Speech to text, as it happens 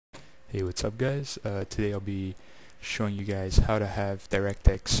Hey, what's up guys? Today I'll be showing you guys how to have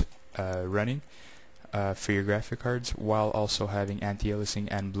Directx running for your graphic cards while also having anti-aliasing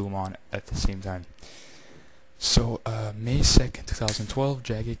and bloom on at the same time. So May 2nd, 2012,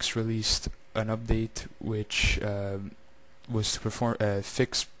 Jagex released an update which was to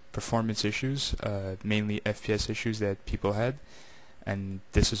fix performance issues, mainly FPS issues that people had, and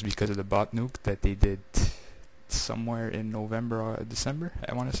this was because of the bot nuke that they did somewhere in November or December,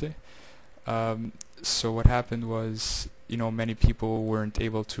 I want to say. So what happened was, many people weren't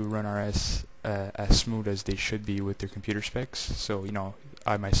able to run RS as smooth as they should be with their computer specs. So,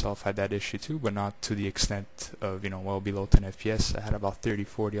 I myself had that issue too, but not to the extent of, well below 10 FPS. I had about 30,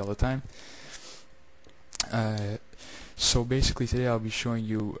 40 all the time. So basically today I'll be showing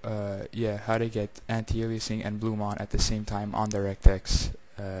you, how to get anti-aliasing and bloom on at the same time on Directx.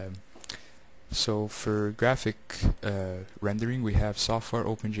 So for graphic rendering, we have software,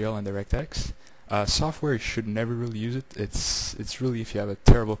 OpenGL, and DirectX. Software, you should never really use it. It's really, if you have a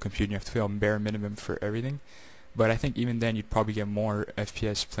terrible computer, you have to pay on bare minimum for everything. But I think even then you'd probably get more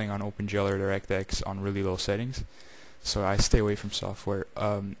FPS playing on OpenGL or DirectX on really low settings. So I stay away from software.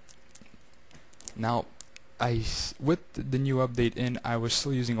 Now, with the new update in, I was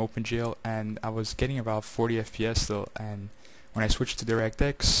still using OpenGL and I was getting about 40 FPS still, and when I switched to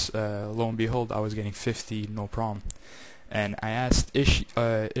DirectX, lo and behold, I was getting 50, no problem. And I asked Ish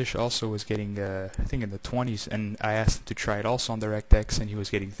also was getting, I think in the 20s, and I asked him to try it also on DirectX, and he was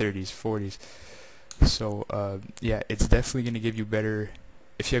getting 30s, 40s. So yeah, it's definitely going to give you better.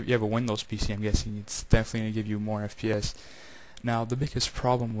 If you have a Windows PC, I'm guessing it's definitely going to give you more FPS. Now, the biggest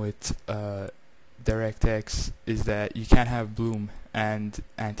problem with DirectX is that you can't have bloom and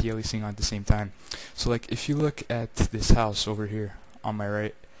anti-aliasing at the same time. So like if you look at this house over here on my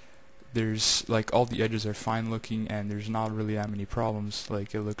right, there's like all the edges are fine looking and there's not really that many problems,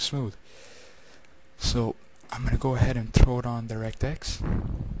 like it looks smooth. So I'm gonna go ahead and throw it on DirectX,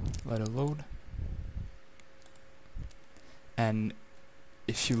 let it load, and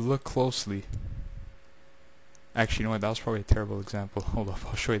if you look closely, actually, you know what, that was probably a terrible example. Hold up,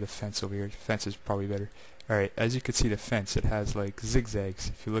 I'll show you the fence over here. The fence is probably better. Alright, as you can see, the fence, it has like zigzags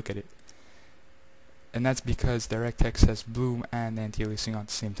if you look at it. And that's because DirectX has bloom and anti-aliasing at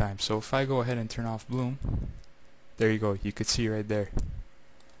the same time. So if I go ahead and turn off bloom, there you go, you could see right there.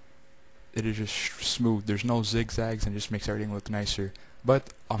 It is just smooth, there's no zigzags, and it just makes everything look nicer.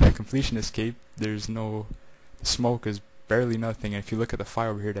 But on my completionist cape, there's no smoke, is barely nothing, and if you look at the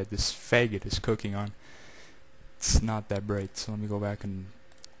fire over here that this faggot is cooking on, it's not that bright. So let me go back and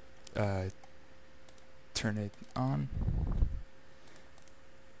turn it on.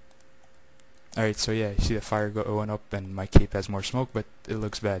 Alright, so yeah, you see the fire going up and my cape has more smoke, but it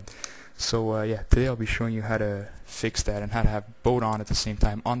looks bad. So yeah, today I'll be showing you how to fix that and how to have both on at the same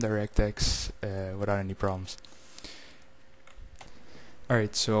time on DirectX without any problems.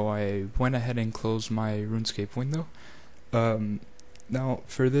 Alright, so I went ahead and closed my RuneScape window. Now,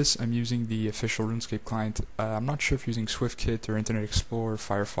 for this, I'm using the official RuneScape client. I'm not sure if using SwiftKit or Internet Explorer or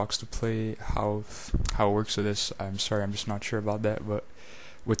Firefox to play, how it works with this. I'm sorry, I'm just not sure about that, but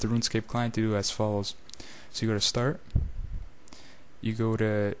with the RuneScape client, you do as follows. So you go to Start, you go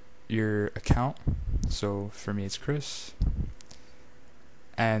to your account, so for me it's Chris,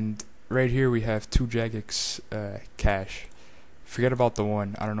 and right here we have two jagexcache. Forget about the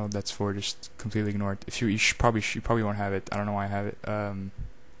one. I don't know what that's for. Just completely ignore it. If you probably won't have it. I don't know why I have it.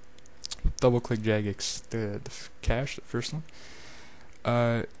 Double click Jagex, the cache, the first one.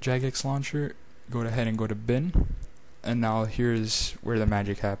 Jagex launcher. Go ahead and go to bin. And now here's where the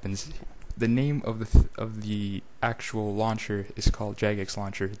magic happens. The name of the actual launcher is called Jagex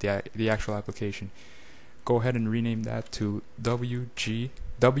launcher. The actual application. Go ahead and rename that to wmgame.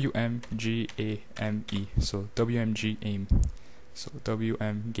 So wmgame. So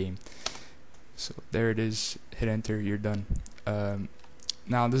wmgame. So there it is. Hit enter. You're done.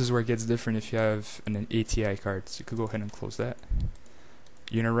 Now this is where it gets different if you have an ATI card. So you could go ahead and close that.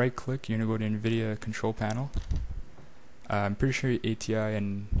 You're gonna right click. You're gonna go to Nvidia control panel. I'm pretty sure ATI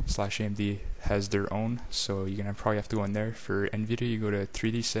and /AMD has their own, so you're gonna probably have to go in there. For Nvidia, you go to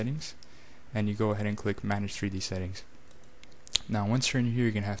 3D settings, and you go ahead and click Manage 3D settings. Now, once you're in here,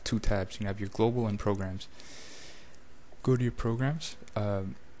 you're gonna have two tabs. You're gonna have your global and programs. Go to your programs.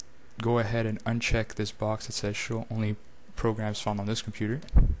 Go ahead and uncheck this box that says show only programs found on this computer.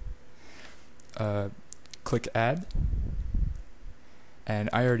 Click add, and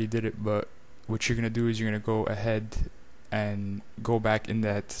I already did it, but what you're gonna do is you're gonna go ahead and go back in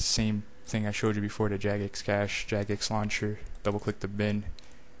that same thing I showed you before, the jagexcache, Jagex launcher, double click the bin,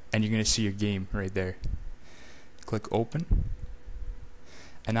 and you're gonna see your game right there. Click open,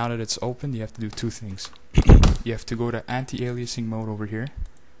 And now that it's opened, you have to do two things. You have to go to anti-aliasing mode over here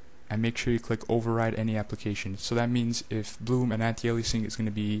and make sure you click override any application. So that means if Bloom and anti-aliasing is going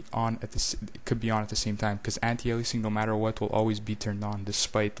to be on at the it could be on at the same time, because anti-aliasing no matter what will always be turned on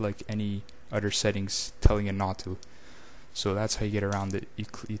despite like any other settings telling it not to. So that's how you get around it. You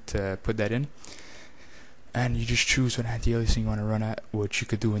put that in and you just choose what anti-aliasing you want to run at, which you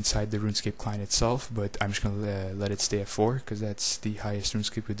could do inside the RuneScape client itself, but I'm just going to let it stay at 4 because that's the highest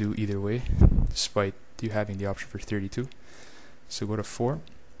RuneScape could do either way, despite you having the option for 32. So go to 4,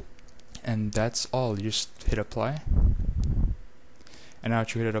 and that's all. You just hit apply, and now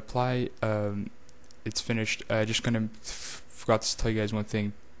that you hit apply, it's finished. Just gonna forgot to tell you guys one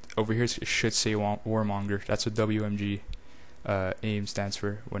thing. Over here it should say Warmonger. That's what WMG AIM stands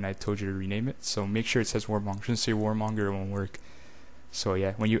for when I told you to rename it. So make sure it says Warmonger. It shouldn't say Warmonger, it won't work. So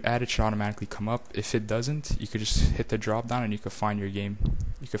yeah, when you add it, it should automatically come up. If it doesn't, you could just hit the drop down and you could find your game.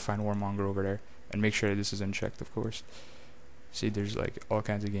 You could find Warmonger over there, and make sure this is unchecked, of course. See, there's like all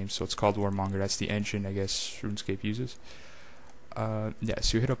kinds of games, so it's called Warmonger. That's the engine I guess RuneScape uses. Yeah,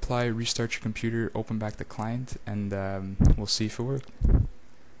 so you hit apply, restart your computer, open back the client, and we'll see if it worked.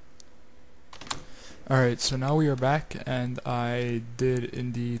 Alright, so now we are back, and I did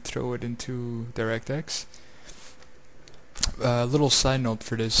indeed throw it into Directx. Little side note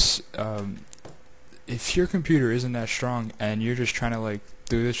for this, if your computer isn't that strong and you're just trying to like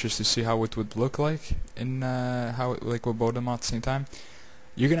do this just to see how it would look like in how it, like with both of them at the same time,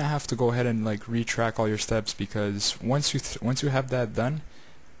 you're gonna have to go ahead and like retrack all your steps, because once you have that done,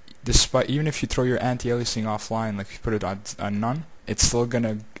 despite even if you throw your anti-aliasing offline, like if you put it on none, it's still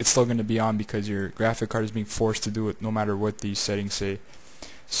gonna be on because your graphic card is being forced to do it no matter what these settings say.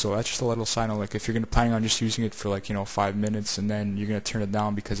 So that's just a little sign of like if you're planning on just using it for like 5 minutes and then you're gonna turn it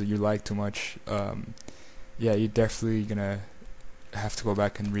down because you like too much, yeah, you're definitely gonna have to go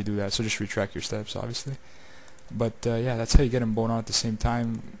back and redo that. So just retrack your steps, obviously. But yeah, that's how you get them both on at the same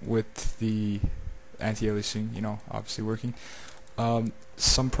time with the anti-aliasing, obviously working.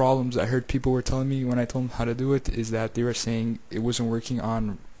 Some problems I heard people were telling me when I told them how to do it is that they were saying it wasn't working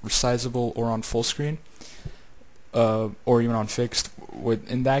on resizable or on full screen, or even on fixed.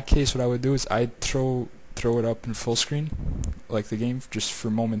 In that case, what I would do is I'd throw it up in full screen, like the game, just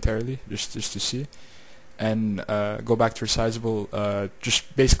for momentarily, just to see, and go back to resizable.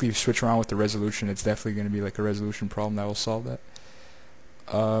 Just basically switch around with the resolution. It's definitely going to be like a resolution problem that will solve that.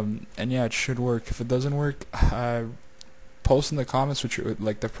 And yeah, it should work. If it doesn't work, post in the comments which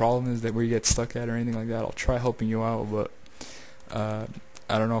like the problem is that where you get stuck at or anything like that. I'll try helping you out, but I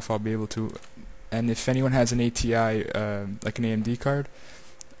don't know if I'll be able to. And if anyone has an ATI, like an AMD card,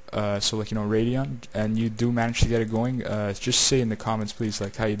 so like Radeon, and you do manage to get it going, just say in the comments please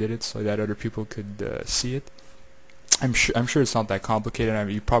like how you did it, so that other people could see it. I'm sure it's not that complicated. I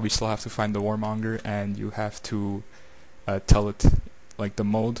mean, you probably still have to find the Warmonger, and you have to tell it like the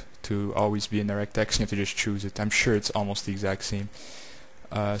mode to always be in Directx. You have to just choose it. I'm sure it's almost the exact same.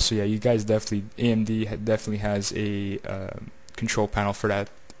 So yeah, you guys definitely, AMD definitely has a control panel for that.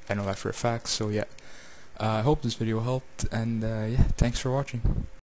 I know that for a fact. So yeah, I hope this video helped, and yeah, thanks for watching.